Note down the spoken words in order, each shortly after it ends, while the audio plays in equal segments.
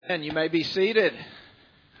And you may be seated.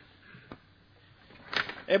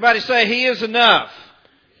 Everybody say, He is enough.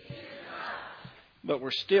 He is enough. But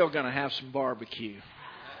we're still going to have some barbecue.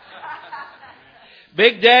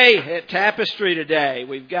 Big day at Tapestry today.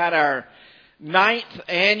 We've got our 9th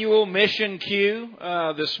annual Mission Q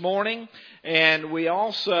this morning. And we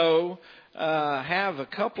also have a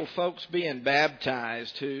couple folks being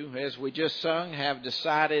baptized who, as we just sung, have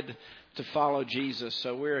decided to follow Jesus.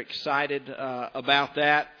 So we're excited about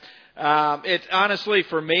that. It's honestly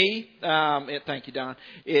for me, thank you, Don.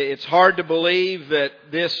 It's hard to believe that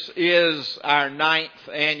this is our 9th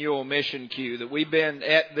annual Mission Q, that we've been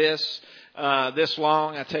at this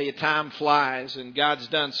long. I tell you, time flies, and God's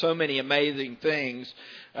done so many amazing things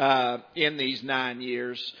in these 9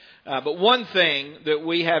 years. But one thing that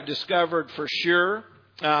we have discovered for sure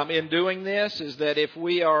in doing this is that if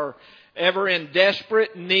we are ever in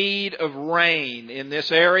desperate need of rain in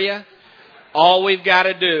this area, all we've got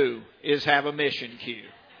to do is have a mission queue.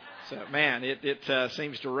 So, man, it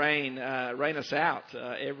seems to rain us out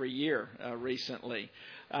every year recently.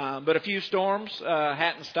 But a few storms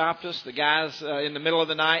hadn't stopped us. The guys in the middle of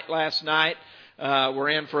the night last night were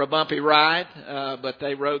in for a bumpy ride, but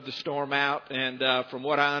they rode the storm out. And from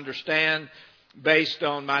what I understand, based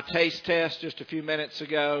on my taste test just a few minutes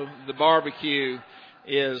ago, the barbecue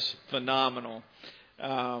is phenomenal.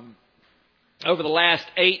 Over the last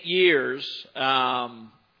 8 years,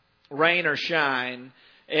 rain or shine,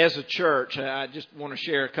 as a church, I just want to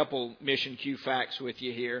share a couple Mission Q facts with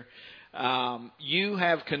you here. You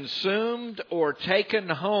have consumed or taken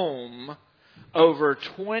home over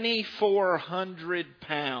 2,400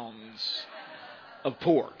 pounds of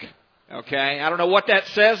pork. Okay, I don't know what that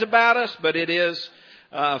says about us, but it is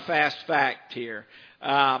a fast fact here.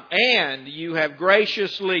 And you have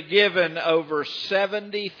graciously given over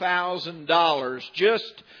 $70,000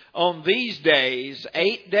 just on these days,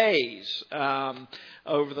 8 days,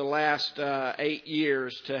 over the last 8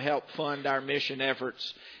 years to help fund our mission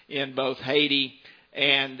efforts in both Haiti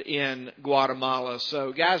and in Guatemala.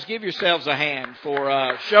 So, guys, give yourselves a hand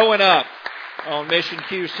for showing up on Mission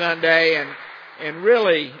Q Sunday and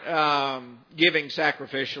really giving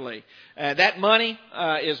sacrificially. That money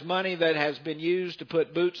is money that has been used to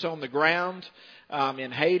put boots on the ground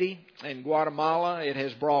in Haiti and Guatemala. It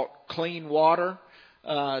has brought clean water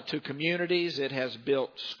to communities. It has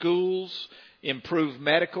built schools, improved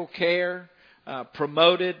medical care,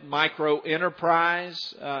 promoted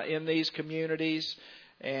micro-enterprise in these communities,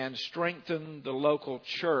 and strengthened the local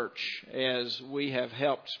church as we have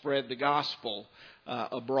helped spread the gospel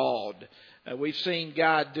abroad. We've seen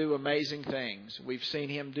God do amazing things. We've seen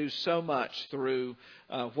Him do so much through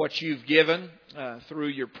what you've given, through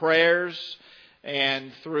your prayers,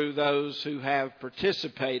 and through those who have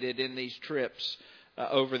participated in these trips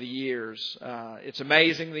over the years. It's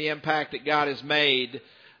amazing the impact that God has made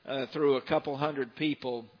through a couple hundred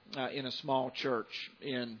people in a small church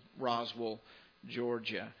in Roswell,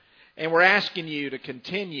 Georgia. And we're asking you to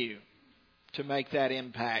continue to make that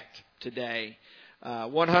impact today.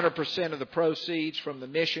 100% of the proceeds from the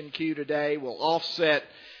Mission Q today will offset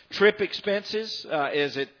trip expenses,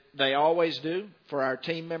 as they always do, for our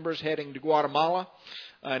team members heading to Guatemala.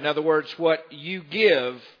 In other words, what you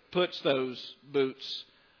give puts those boots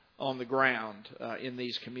on the ground in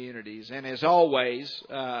these communities. And as always,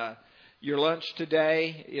 your lunch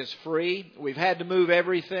today is free. We've had to move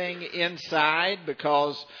everything inside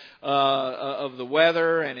because of the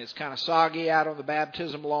weather, and it's kind of soggy out on the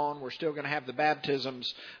baptism lawn. We're still going to have the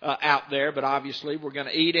baptisms out there, but obviously we're going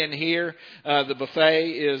to eat in here. The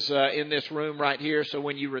buffet is in this room right here, so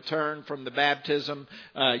when you return from the baptism,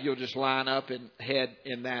 you'll just line up and head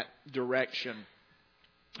in that direction.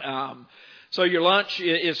 So your lunch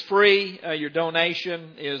is free. Your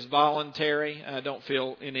donation is voluntary. Don't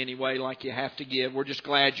feel in any way like you have to give. We're just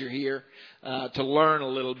glad you're here to learn a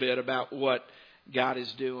little bit about what God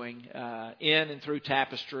is doing in and through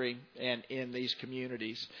Tapestry and in these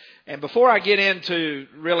communities. And before I get into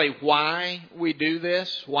really why we do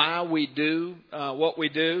this, why we do what we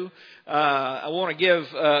do, I want to give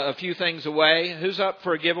a few things away. Who's up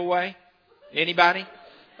for a giveaway? Anybody?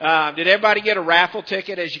 Did everybody get a raffle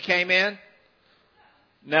ticket as you came in?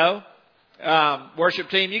 No?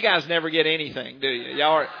 Worship team, you guys never get anything, do you?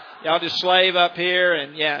 Y'all just slave up here,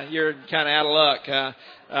 and yeah, you're kind of out of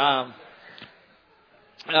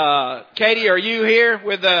luck. Katie, are you here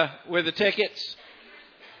with the tickets?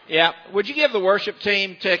 Yeah. Would you give the worship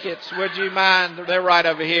team tickets? Would you mind? They're right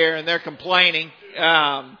over here, and they're complaining.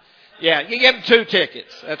 Yeah, you give them 2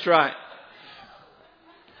 tickets. That's right.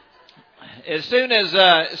 As soon as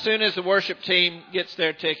the worship team gets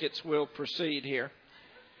their tickets, we'll proceed here.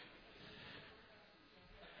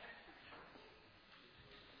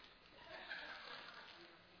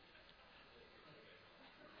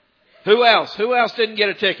 Who else? Who else didn't get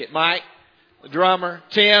a ticket? Mike, the drummer.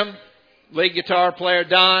 Tim, lead guitar player.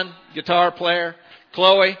 Don, guitar player.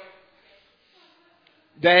 Chloe.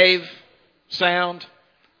 Dave, sound.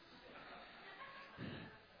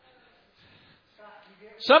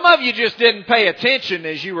 Some of you just didn't pay attention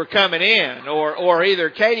as you were coming in, or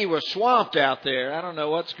either Katie was swamped out there. I don't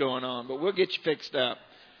know what's going on, but we'll get you fixed up.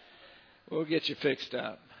 We'll get you fixed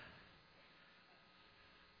up.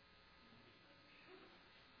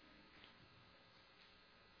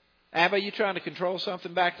 Abba, you trying to control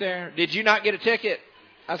something back there? Did you not get a ticket?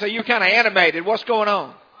 I say you kind of animated. What's going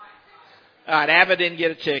on? All right, Abba didn't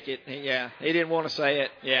get a ticket. Yeah, he didn't want to say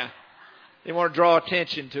it. Yeah, he didn't want to draw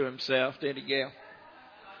attention to himself, did he, Gail?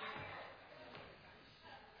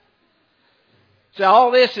 So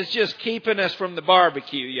all this is just keeping us from the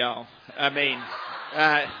barbecue, y'all. I mean,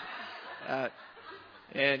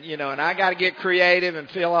 and you know, and I got to get creative and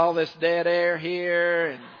fill all this dead air here,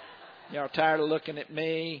 and y'all tired of looking at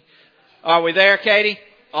me. Are we there, Katie?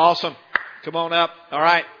 Awesome. Come on up. All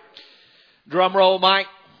right. Drum roll, Mike.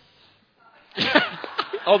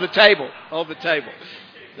 On the table. On the table.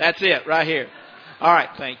 That's it, right here. All right.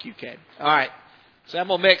 Thank you, Katie. All right. So I'm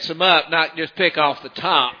going to mix them up, not just pick off the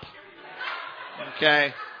top.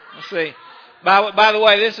 Okay. Let's see. By the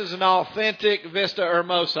way, this is an authentic Vista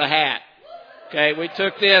Hermosa hat. Okay. We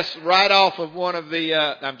took this right off of one of the,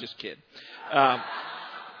 I'm just kidding. All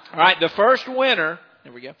right. The first winner,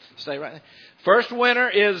 there we go. Stay right there. First winner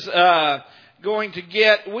is, going to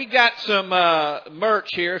get, we got some merch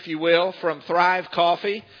here, if you will, from Thrive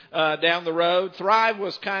Coffee down the road. Thrive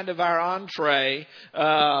was kind of our entree,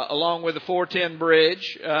 along with the 410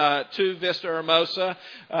 Bridge, to Vista Hermosa.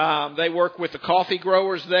 They work with the coffee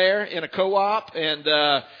growers there in a co-op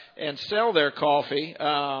and sell their coffee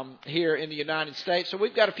here in the United States. So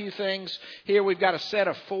we've got a few things here. We've got a set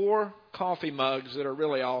of 4 coffee mugs that are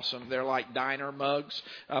really awesome. They're like diner mugs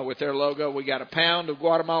with their logo. We got a pound of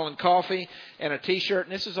Guatemalan coffee and a T-shirt.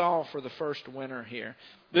 And this is all for the first winner here.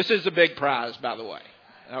 This is the big prize, by the way.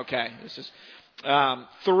 Okay. This is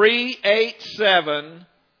 387.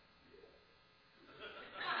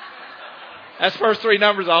 That's the first 3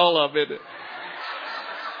 numbers of all of it, isn't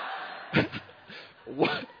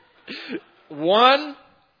it? 1,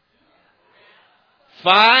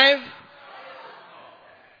 5,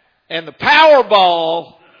 and the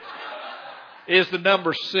Powerball is the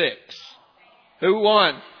number 6. Who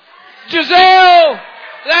won? Giselle!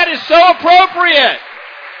 That is so appropriate.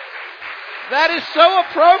 That is so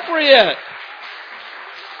appropriate.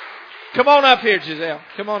 Come on up here, Giselle.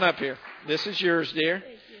 Come on up here. This is yours, dear.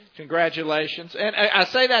 Congratulations. And I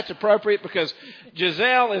say that's appropriate because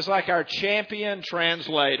Giselle is like our champion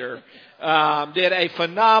translator. Did a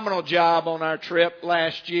phenomenal job on our trip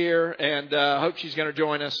last year, and hope she's going to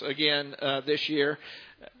join us again this year.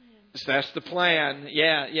 So that's the plan.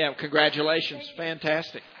 Yeah. Congratulations.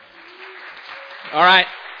 Fantastic. All right.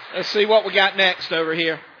 Let's see what we got next over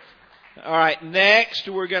here. All right. Next,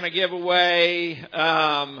 we're going to give away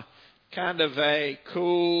kind of a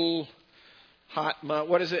cool hot mug.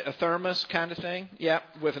 What is it? A thermos kind of thing? Yep.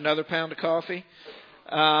 With another pound of coffee.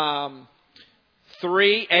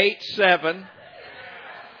 387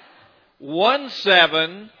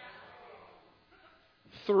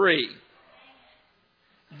 173.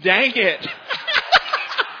 Dang it.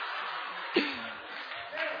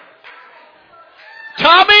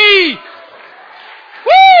 Tommy!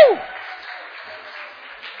 Woo!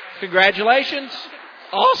 Congratulations.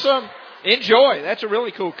 Awesome. Enjoy. That's a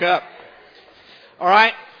really cool cup. All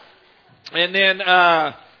right. And then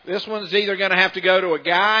this one's either going to have to go to a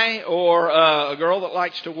guy or a girl that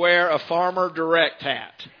likes to wear a Farmer Direct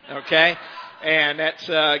hat. Okay? And that's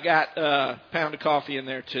got a pound of coffee in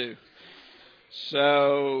there too.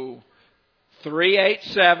 So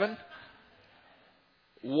 387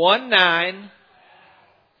 19.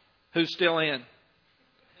 Who's still in?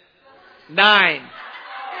 9.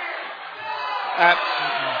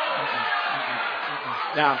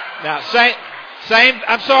 Now, same.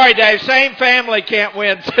 I'm sorry, Dave. Same family can't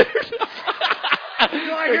win too.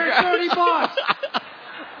 I hear 30 bucks.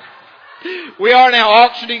 We are now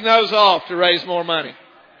auctioning those off to raise more money.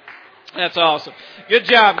 That's awesome. Good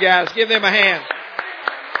job, guys. Give them a hand.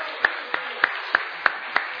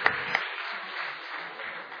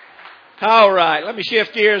 All right. Let me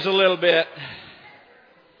shift gears a little bit.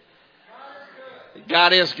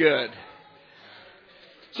 God is good.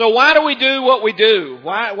 So why do we do what we do?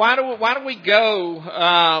 Why do we go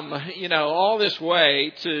all this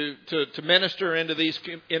way to minister into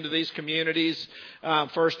these communities?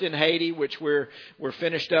 First in Haiti, which we're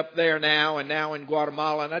finished up there now, and now in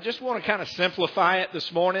Guatemala. And I just want to kind of simplify it this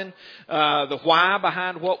morning, the why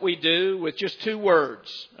behind what we do, with just two words,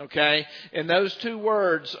 okay? And those two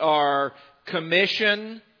words are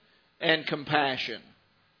commission and compassion.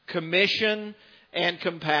 Commission and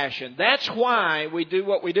compassion. That's why we do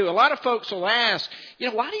what we do. A lot of folks will ask,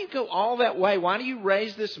 why do you go all that way? Why do you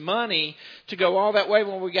raise this money to go all that way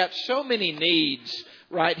when we got so many needs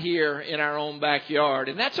right here in our own backyard?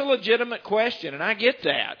 And that's a legitimate question, and I get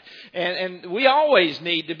that. And we always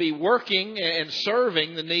need to be working and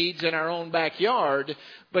serving the needs in our own backyard,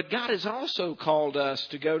 but God has also called us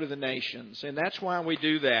to go to the nations, and that's why we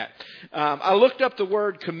do that. I looked up the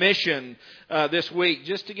word commission this week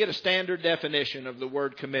just to get a standard definition of the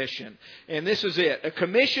word commission, and this is it. A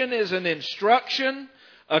commission is an instruction,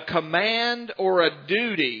 a command, or a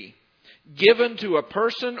duty given to a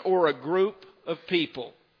person or a group of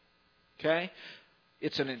people. Okay?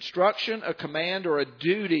 It's an instruction, a command, or a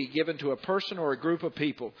duty given to a person or a group of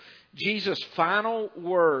people. Jesus' final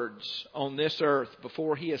words on this earth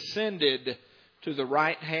before He ascended to the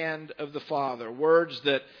right hand of the Father. Words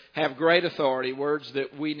that have great authority, words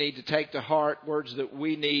that we need to take to heart, words that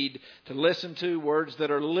we need to listen to, words that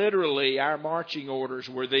are literally our marching orders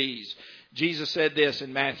were these. Jesus said this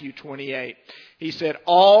in Matthew 28. He said,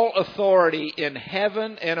 "All authority in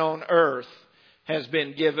heaven and on earth has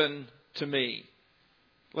been given to me."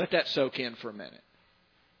 Let that soak in for a minute.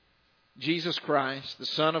 Jesus Christ, the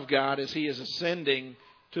Son of God, as He is ascending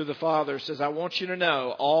to the Father, says, I want you to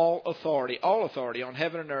know all authority on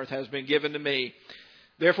heaven and earth has been given to me.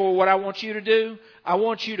 Therefore, what I want you to do, I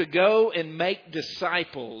want you to go and make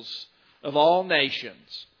disciples of all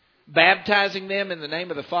nations, baptizing them in the name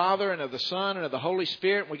of the Father and of the Son and of the Holy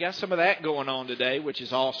Spirit. We got some of that going on today, which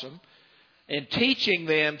is awesome. And teaching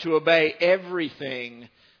them to obey everything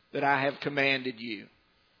that I have commanded you.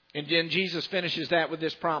 And then Jesus finishes that with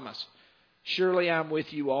this promise. Surely I'm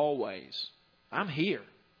with you always. I'm here.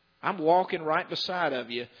 I'm walking right beside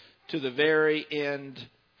of you to the very end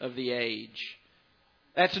of the age.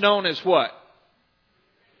 That's known as what?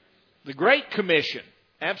 The Great Commission.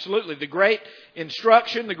 Absolutely. The great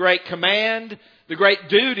instruction, the great command, the great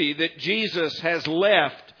duty that Jesus has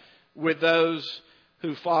left with those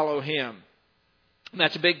who follow Him. And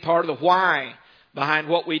that's a big part of the why behind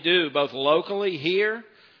what we do, both locally here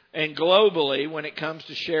and globally, when it comes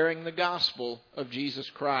to sharing the gospel of Jesus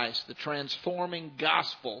Christ, the transforming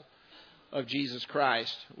gospel of Jesus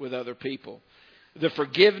Christ with other people. The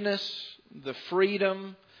forgiveness, the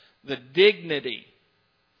freedom, the dignity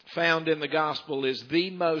found in the gospel is the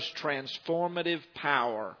most transformative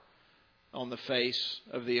power on the face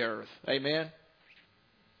of the earth. Amen?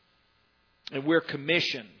 And we're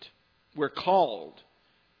commissioned, we're called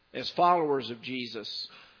as followers of Jesus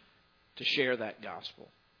to share that gospel.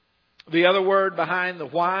 The other word behind the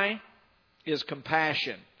why is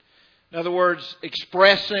compassion. In other words,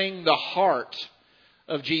 expressing the heart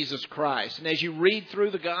of Jesus Christ. And as you read through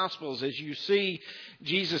the Gospels, as you see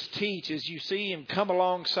Jesus teach, as you see Him come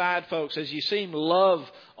alongside folks, as you see Him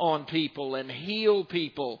love on people and heal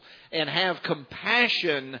people and have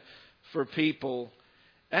compassion for people,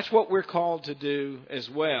 that's what we're called to do as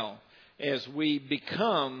well as we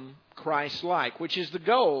become Christ-like, which is the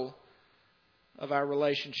goal of our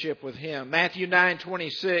relationship with Him. Matthew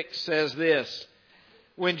 9:26 says this,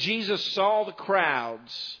 when Jesus saw the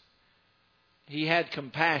crowds, He had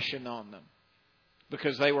compassion on them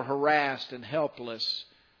because they were harassed and helpless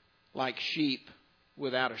like sheep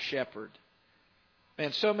without a shepherd.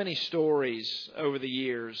 And so many stories over the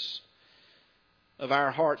years of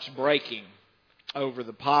our hearts breaking over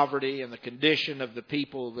the poverty and the condition of the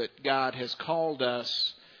people that God has called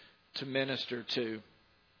us to minister to.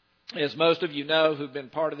 As most of you know who've been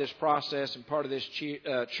part of this process and part of this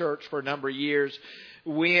church for a number of years,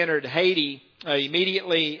 we entered Haiti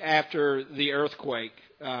immediately after the earthquake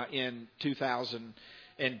in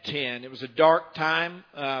 2010. It was a dark time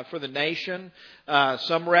for the nation.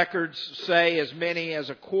 Some records say as many as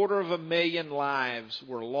 250,000 lives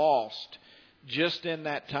were lost just in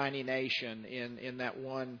that tiny nation in that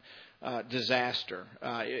one disaster.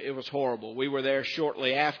 It was horrible. We were there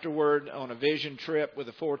shortly afterward on a vision trip with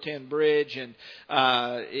the 410 bridge, and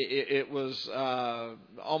it was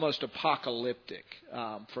almost apocalyptic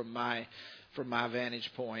from my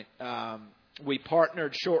vantage point. We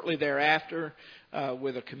partnered shortly thereafter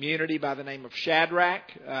with a community by the name of Shadrach.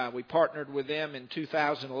 We partnered with them in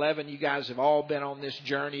 2011. You guys have all been on this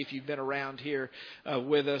journey if you've been around here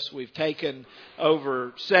with us. We've taken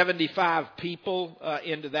over 75 people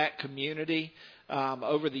into that community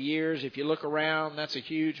over the years. If you look around, that's a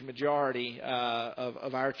huge majority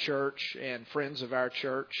of our church and friends of our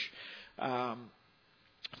church.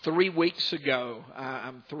 3 weeks ago,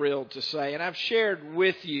 I'm thrilled to say, and I've shared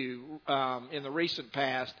with you in the recent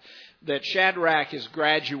past, that Shadrach is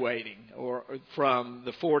graduating from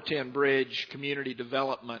the 410 Bridge Community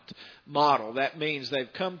Development Model. That means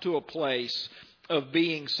they've come to a place of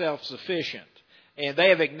being self-sufficient. And they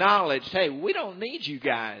have acknowledged, hey, we don't need you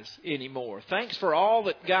guys anymore. Thanks for all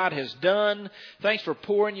that God has done. Thanks for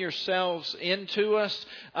pouring yourselves into us.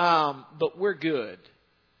 But we're good.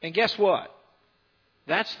 And guess what?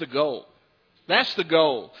 That's the goal. That's the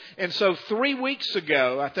goal. And so 3 weeks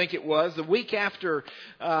ago, I think it was, the week after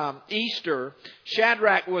Easter,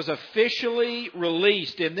 Shadrach was officially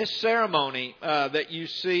released in this ceremony that you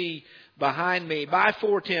see behind me by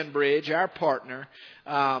 410 Bridge, our partner,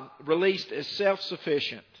 released as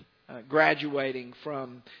self-sufficient, graduating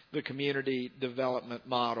from the community development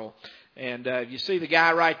model. And you see the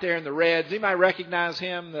guy right there in the red. Does anybody recognize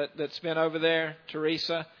him that's been over there,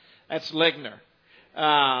 Teresa? That's Ligner.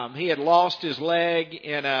 He had lost his leg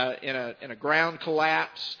in a ground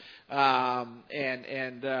collapse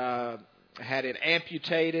and had it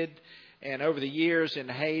amputated. And over the years in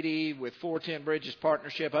Haiti, with 410 Bridges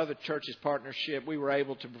Partnership, other churches partnership, we were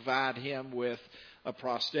able to provide him with a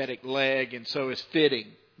prosthetic leg. And so it's fitting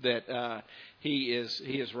that he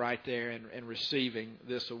is right there and receiving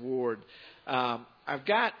this award. I've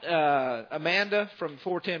got Amanda from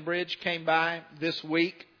 410 Bridge came by this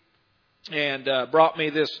week and brought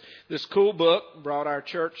me this cool book, brought our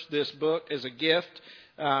church this book as a gift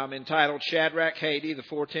entitled Shadrach, Haiti, the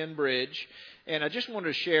 410 Bridge. And I just wanted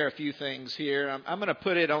to share a few things here. I'm going to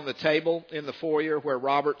put it on the table in the foyer where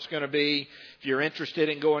Robert's going to be. If you're interested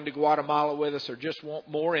in going to Guatemala with us or just want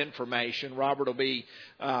more information, Robert will be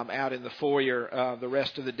out in the foyer the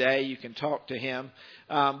rest of the day. You can talk to him.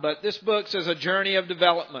 But this book says A Journey of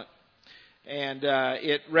Development. And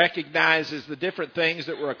it recognizes the different things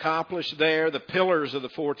that were accomplished there, the pillars of the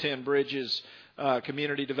 410 Bridges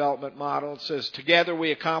community development model. It says, together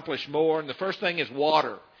we accomplish more. And the first thing is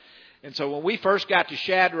water. And so when we first got to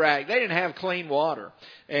Shadrach, they didn't have clean water.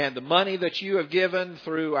 And the money that you have given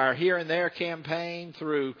through our Here and There campaign,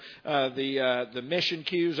 through the mission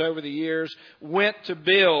queues over the years, went to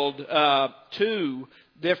build 2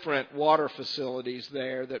 different water facilities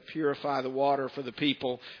there that purify the water for the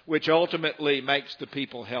people, which ultimately makes the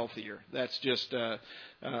people healthier. That's just a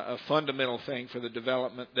fundamental thing for the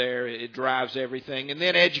development there. It drives everything. And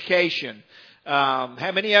then education.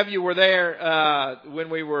 How many of you were there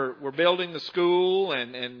when we were building the school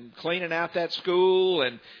and cleaning out that school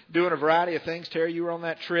and doing a variety of things? Terry, you were on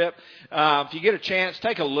that trip. If you get a chance,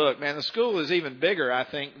 take a look, man. The school is even bigger, I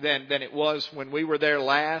think, than it was when we were there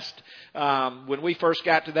last. When we first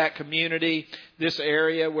got to that community, this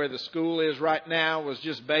area where the school is right now was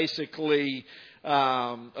just basically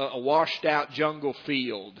a washed out jungle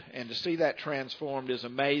field, and to see that transformed is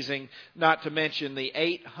amazing. Not to mention the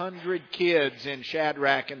 800 kids in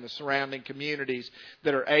Shadrach and the surrounding communities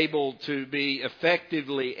that are able to be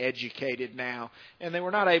effectively educated now, and they were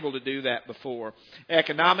not able to do that before.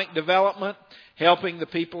 Economic development, helping the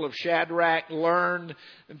people of Shadrach learn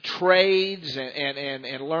trades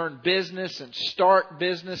and learn business and start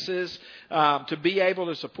businesses to be able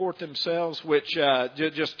to support themselves, which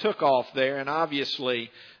just took off there and obviously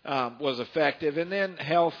was effective. And then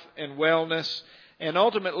health and wellness and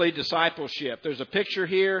ultimately discipleship. There's a picture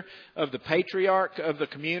here of the patriarch of the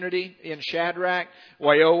community in Shadrach,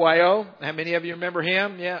 Wayo. How many of you remember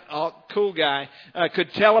him? Yeah, cool guy.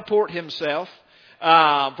 Could teleport himself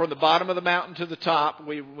from the bottom of the mountain to the top.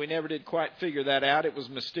 We never did quite figure that out. It was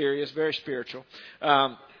mysterious, very spiritual.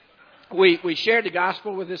 We shared the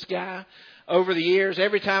gospel with this guy over the years.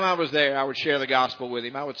 Every time I was there, I would share the gospel with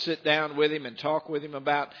him. I would sit down with him and talk with him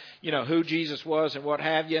about, who Jesus was and what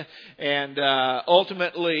have you. And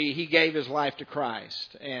ultimately, he gave his life to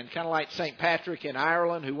Christ. And kind of like St. Patrick in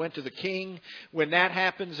Ireland, who went to the king, when that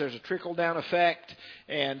happens, there's a trickle-down effect.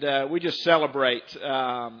 And we just celebrate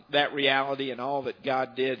that reality and all that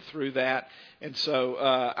God did through that. And so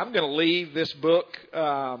I'm going to leave this book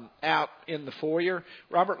out in the foyer.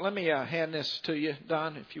 Robert, let me hand this to you,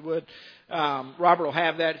 Don, if you would. Robert will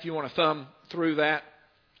have that if you want to thumb through that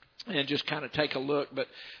and just kind of take a look. But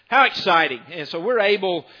how exciting. And so we're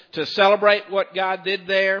able to celebrate what God did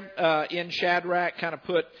there in Shadrach, kind of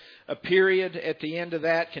put a period at the end of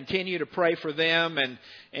that. Continue to pray for them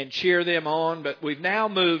and cheer them on. But we've now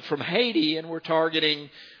moved from Haiti, and we're targeting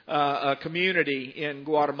a community in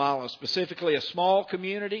Guatemala, specifically a small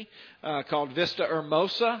community called Vista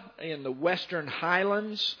Hermosa in the western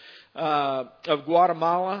highlands of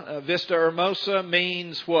Guatemala. Vista Hermosa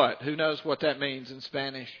means what? Who knows what that means in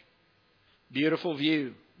Spanish? Beautiful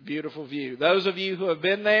view. Beautiful view. Those of you who have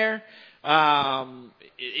been there,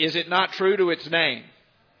 is it not true to its name?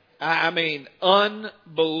 I mean,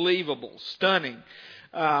 unbelievable, stunning.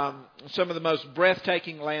 Some of the most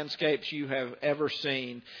breathtaking landscapes you have ever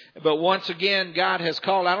seen. But once again, God has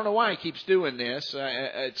called. I don't know why He keeps doing this.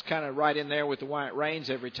 It's kind of right in there with the why it rains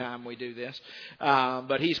every time we do this.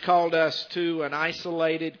 But He's called us to an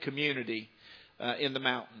isolated community in the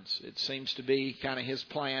mountains. It seems to be kind of His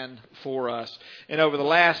plan for us. And over the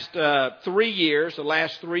last 3 years, the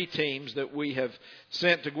last 3 teams that we have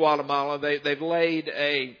sent to Guatemala, they've laid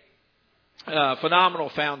a phenomenal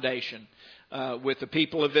foundation with the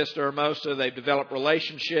people of Vista Hermosa. They've developed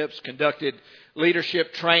relationships, conducted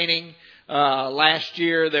leadership training. Last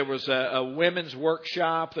year there was a women's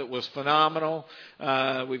workshop that was phenomenal.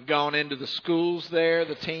 We've gone into the schools there,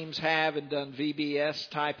 the teams have, and done VBS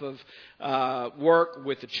type of work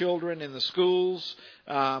with the children in the schools.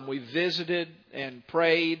 We visited and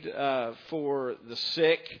prayed for the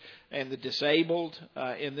sick and the disabled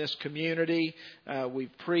in this community.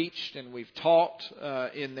 We've preached and we've taught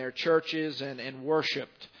in their churches and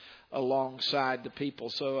worshiped alongside the people.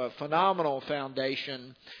 So a phenomenal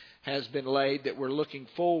foundation has been laid that we're looking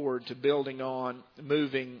forward to building on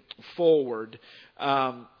moving forward.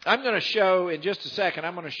 I'm going to show in just a second,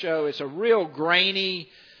 it's a real grainy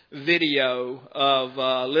video of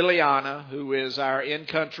Liliana, who is our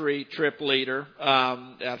in-country trip leader.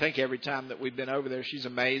 I think every time that we've been over there, she's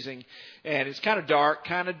amazing. And it's kind of dark,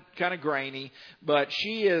 kind of grainy. But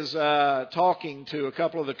she is talking to a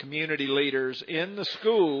couple of the community leaders in the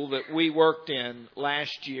school that we worked in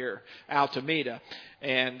last year, Altamira.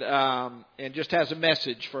 And just has a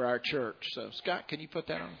message for our church. So, Scott, can you put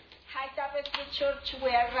that on? Hi, Tapestry Church. We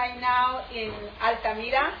are right now in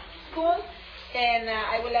Altamira School. And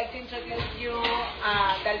I would like to introduce you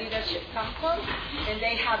the Leadership Council. And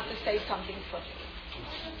they have to say something for you.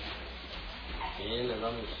 Bien, les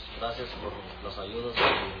damos gracias por las ayudas que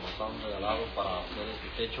nos han regalado para hacer este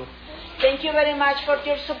techo. Thank you very much for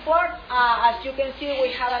your support. As you can see,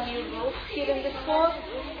 we have a new roof here in the school.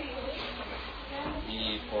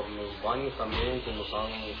 Y por los baños también que nos han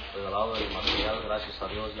regalado el material, gracias a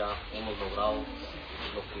Dios ya hemos logrado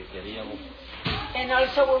lo que queríamos. And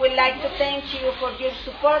also we would like to thank you for your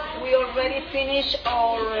support. We already finished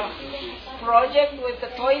our project with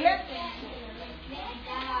the toilet.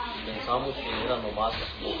 Pensamos que era nomás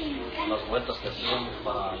las vueltas que hacíamos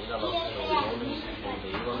para ir a las reuniones donde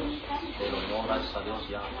íbamos, pero no, gracias a Dios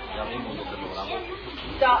ya vimos lo que logramos.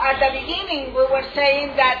 So at the beginning we were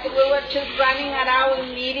saying that we were just running around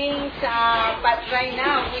in meetings, but right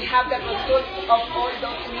now we have the result of all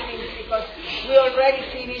those meetings because we already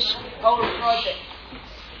finished our project.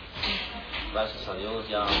 Gracias a Dios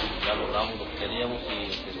ya logramos lo que queríamos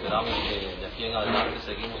y esperamos que de aquí en adelante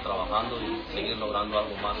seguimos trabajando y seguir logrando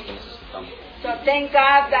algo más que necesitamos. So thank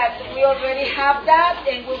God that we already have that,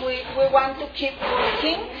 and we want to keep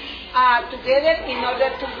working together in order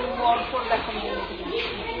to do more for the community.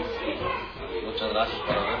 Muchas gracias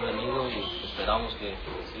por haber venido y esperamos que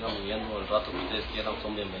sigan viniendo el rato que ustedes quieran.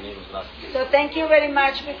 Son bienvenidos. Gracias. So thank you very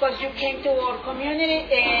much because you came to our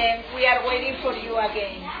community, and we are waiting for you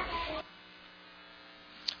again.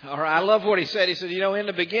 All right, I love what he said. He said, in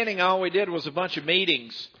the beginning, all we did was a bunch of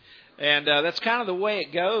meetings. And that's kind of the way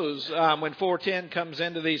it goes when 410 comes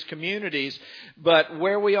into these communities. But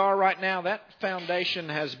where we are right now, that foundation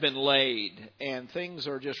has been laid. And things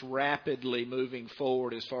are just rapidly moving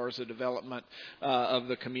forward as far as the development of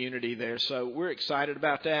the community there. So we're excited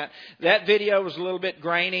about that. That video was a little bit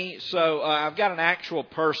grainy. So I've got an actual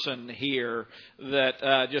person here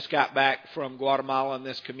that just got back from Guatemala in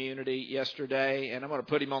this community yesterday. And I'm going to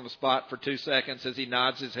put him on the spot for 2 seconds as he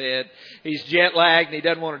nods his head. He's jet lagged and he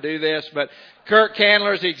doesn't want to do this. But Kurt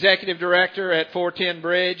Candler is the executive director at 410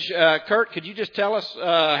 Bridge. Kurt, could you just tell us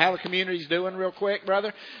how the community's doing real quick,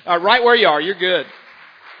 brother? Right where you are. You're good.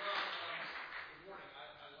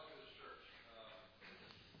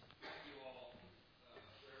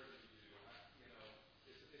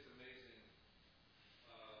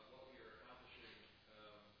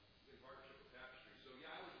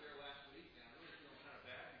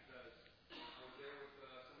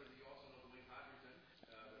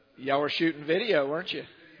 Y'all were shooting video, weren't you?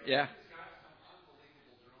 Yeah.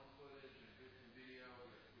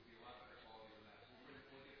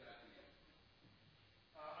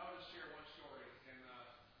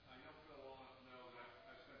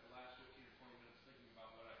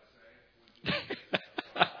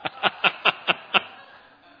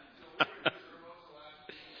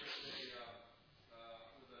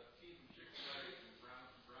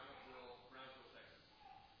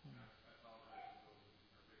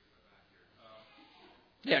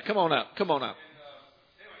 Yeah, come on up. Come on up.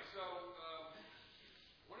 Anyway, so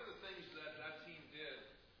one of the things that team did,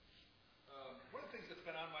 one of the things that's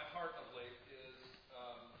been on my heart of late is,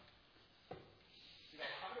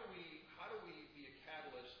 how do we be a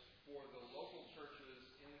catalyst for the local churches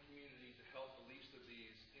in the community to help the least of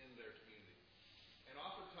these in their community? And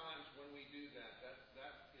oftentimes when we do that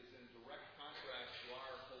is in direct contrast to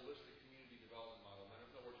our holistic community development model. In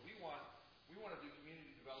other words, we want to do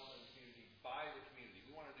community development in the community by the community.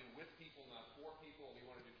 We want to do with people, not for people. We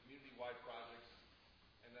want to do community-wide projects.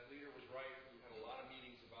 And that leader was right. We've had a lot of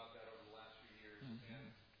meetings about that over the last few years.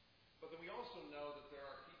 But then we also know that there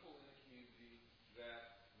are people in the community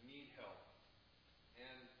that need help.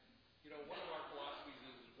 And, one of our philosophies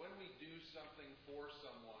is when we do something for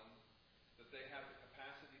someone that they have the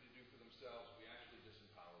capacity to do for themselves, we actually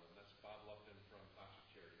disempower them. That's Bob Lupton from Toxic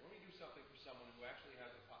Charity. When we do something for someone who actually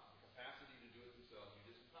has the capacity to do it themselves,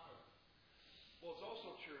 we disempower them. Well, it's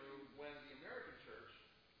also true when the American church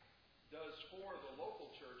does for the local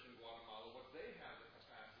church in Guatemala what they have the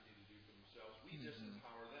capacity to do for themselves. We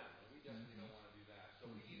disempower them, and we definitely don't want to do that. So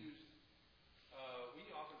we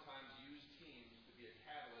oftentimes use teams to be a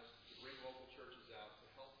catalyst to bring local churches out to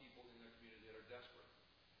help people in their community that are desperate.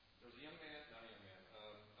 There's a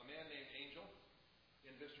a man named Angel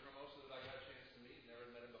in Vista Hermosa that I got a chance to meet. Never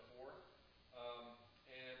met him before.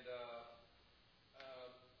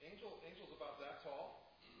 Angel's about that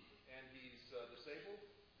tall, and he's disabled,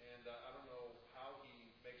 and I don't know how he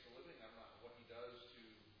makes a living. I don't know what he does to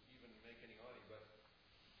even make any money,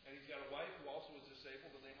 and he's got a wife who also is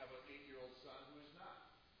disabled, and they have an 8-year-old son who is not.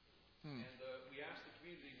 And we asked the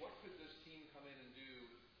community, what could this team come in and do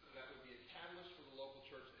that would be a catalyst for the local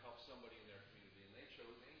church to help somebody in their community? And they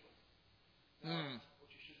chose Angel. Now, what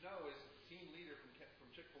you should know is the team leader from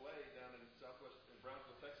Chick-fil-A down in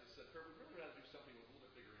Brownsville, Texas, said, Kurt, we really got to do something with a little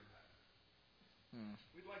bit bigger impact.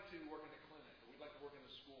 We'd like to work in a clinic, or we'd like to work in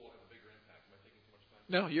a school and have a bigger impact. Am I taking too much time?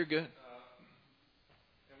 No, you're good.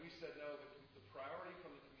 And we said, no, the priority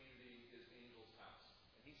from the community is Angel's house.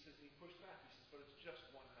 And he pushed back. He says, but it's just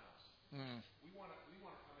one house. We want to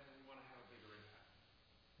come in and we want to have a bigger impact.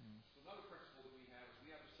 So another principle that we have is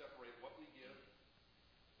we have to separate what we give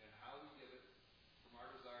and how we give it from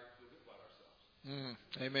our desire to feel good about ourselves.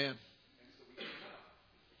 Amen. And so we said, no,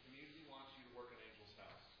 the community wants you to work in Angel's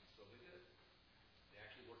house. And so they did. They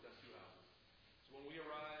actually worked on 2 houses. So when we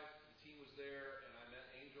arrived, the team was there, and I met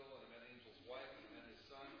Angel, and I met Angel's wife, and I met his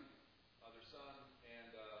son, their son,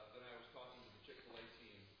 and then I was talking to the Chick-fil-A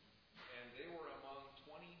team, and they were among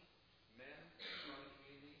 20 men from the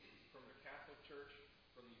community, from the Catholic Church,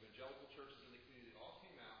 from the evangelical churches in the community, all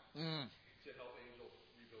came out to help Angel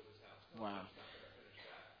rebuild his house. Wow. It's not going to finish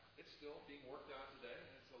that. It's still being worked on today,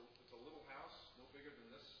 and it's a little house, no bigger than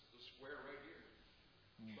the square right here.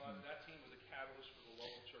 But that team was a catalyst for the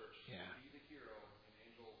local church to be the hero in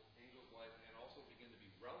Angel's life, and also begin to be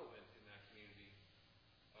relevant in that community,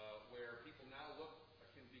 where people now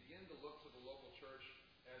can begin to look to the local church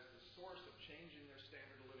as the source of changing their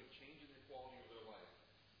standard of living, changing the quality of their life.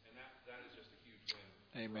 And that is just a huge win.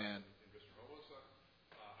 Amen. In Vista Hermosa.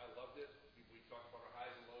 I loved it. We talked about our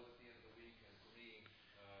highs and lows at the end of the week, and for me,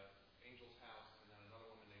 Angel's house, and then another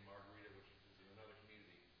woman named Margarita, which is in another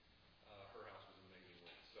community, her house was an amazing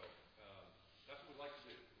win. So that's what we like to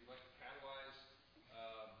do. We like to catalyze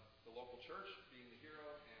the local church being the hero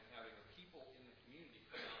and having the people in the community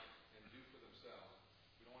come out and do for themselves.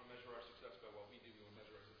 We don't want to measure our success by what we do. We want to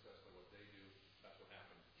measure our success by what they do. That's what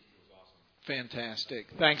happened. It was awesome. Fantastic.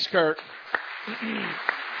 Thanks, Kurt.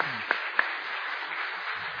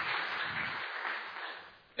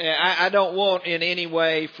 I don't want in any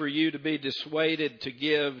way for you to be dissuaded to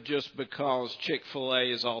give just because Chick-fil-A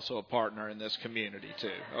is also a partner in this community too.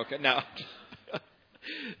 Okay, no.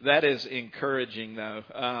 That is encouraging, though.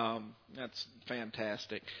 That's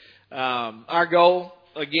fantastic. Our goal,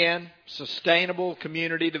 again, sustainable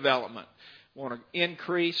community development. We want to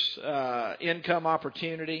increase income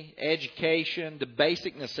opportunity, education, the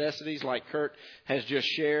basic necessities like Kurt has just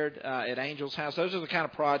shared at Angel's House. Those are the kind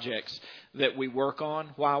of projects that we work on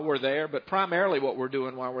while we're there. But primarily what we're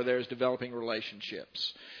doing while we're there is developing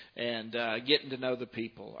relationships and getting to know the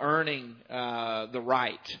people, earning the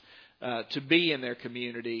right to be in their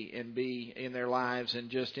community and be in their lives, and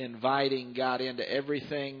just inviting God into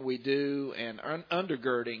everything we do and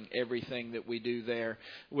undergirding everything that we do there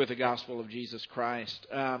with the gospel of Jesus Christ.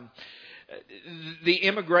 the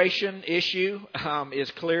immigration issue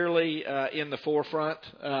is clearly in the forefront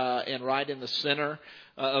and right in the center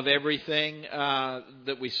of everything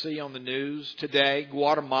that we see on the news today.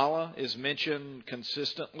 Guatemala is mentioned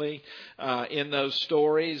consistently in those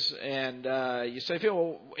stories, and you say,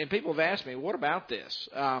 Phil, and people have asked me, what about this?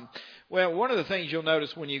 Well, one of the things you'll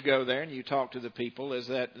notice when you go there and you talk to the people is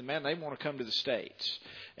that, man, they want to come to the States,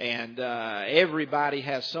 and everybody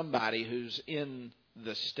has somebody who's in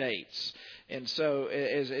the States. And so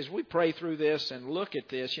as we pray through this and look at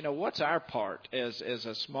this, what's our part as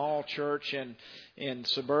a small church in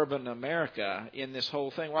suburban America in this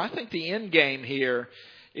whole thing? Well, I think the end game here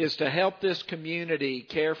is to help this community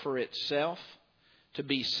care for itself, to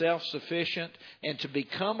be self-sufficient, and to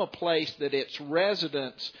become a place that its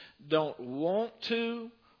residents don't want to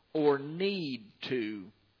or need to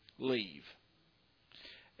leave.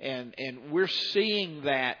 And we're seeing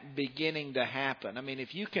that beginning to happen. I mean,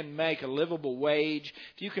 if you can make a livable wage,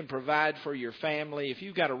 if you can provide for your family, if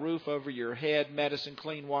you've got a roof over your head, medicine,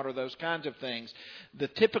 clean water, those kinds of things, the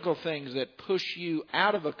typical things that push you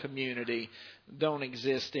out of a community don't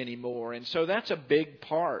exist anymore. And so that's a big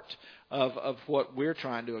part of what we're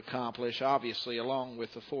trying to accomplish. Obviously, along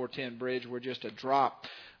with the 410 bridge, we're just a drop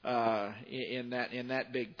in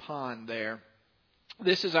that big pond there.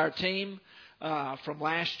 This is our team from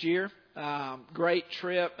last year. Great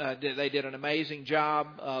trip. They did an amazing job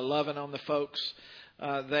loving on the folks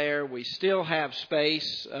there. We still have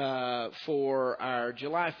space for our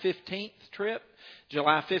July 15th trip.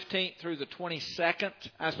 July 15th through the 22nd,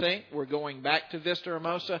 I think. We're going back to Vista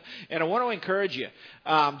Hermosa. And I want to encourage you,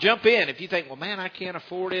 jump in. If you think, well, man, I can't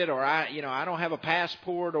afford it, or I don't have a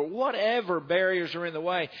passport, or whatever barriers are in the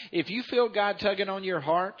way. If you feel God tugging on your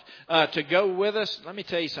heart to go with us, let me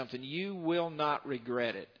tell you something. You will not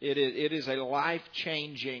regret it. It is a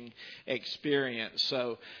life-changing experience.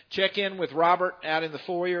 So check in with Robert out in the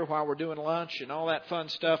foyer while we're doing lunch and all that fun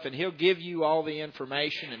stuff, and he'll give you all the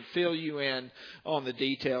information and fill you in on the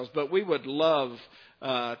details. But we would love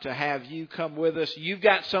to have you come with us. You've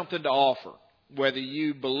got something to offer. Whether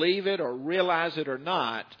you believe it or realize it or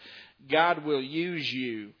not, God will use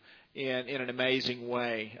you in an amazing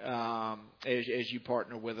way as you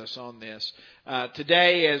partner with us on this.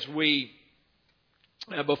 Today,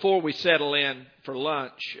 before we settle in for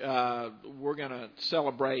lunch, we're going to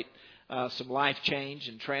celebrate some life change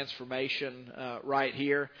and transformation right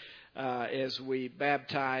here. As we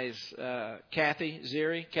baptize Kathy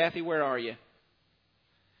Ziri. Kathy, where are you?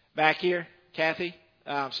 Back here? Kathy?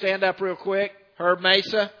 Stand up real quick. Herb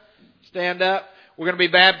Mesa, stand up. We're going to be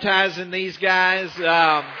baptizing these guys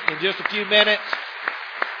in just a few minutes.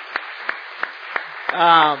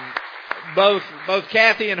 Both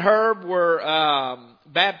Kathy and Herb were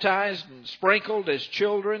baptized and sprinkled as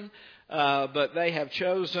children, but they have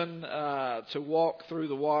chosen to walk through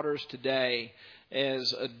the waters today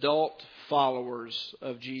as adult followers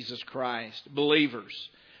of Jesus Christ, believers,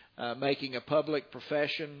 making a public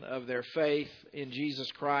profession of their faith in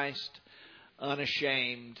Jesus Christ,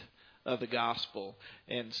 unashamed of the gospel.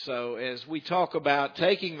 And so as we talk about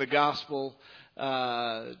taking the gospel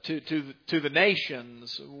to the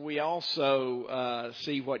nations, we also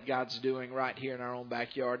see what God's doing right here in our own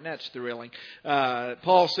backyard, and that's thrilling.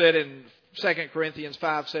 Paul said in 2 Corinthians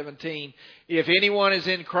 5:17, if anyone is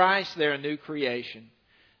in Christ, they're a new creation.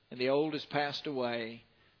 And the old has passed away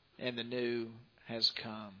and the new has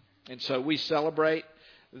come. And so we celebrate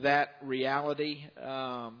that reality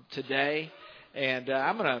today. And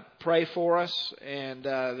I'm going to pray for us. And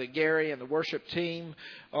Gary and the worship team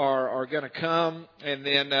are going to come. And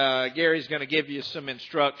then Gary's going to give you some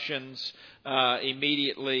instructions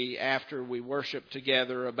immediately after we worship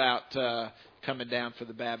together about coming down for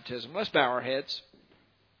the baptism. Let's bow our heads.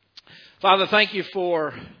 Father, thank you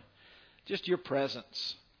for just your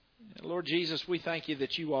presence. Lord Jesus, we thank you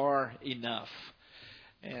that you are enough.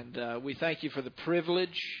 And we thank you for the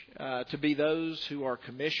privilege to be those who are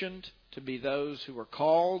commissioned, to be those who are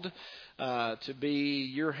called, to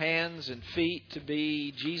be your hands and feet, to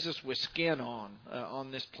be Jesus with skin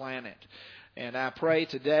on this planet. And I pray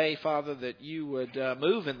today, Father, that you would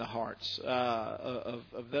move in the hearts of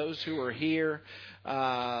those who are here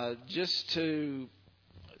just to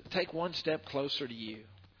take one step closer to you,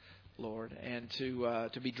 Lord, and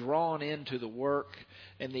to be drawn into the work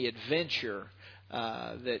and the adventure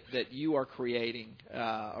that you are creating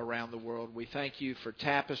around the world. We thank you for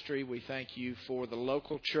Tapestry. We thank you for the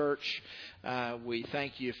local church. We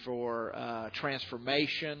thank you for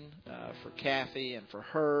transformation, for Kathy and for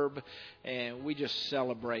Herb. And we just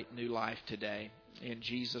celebrate new life today. In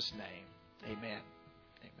Jesus' name, amen.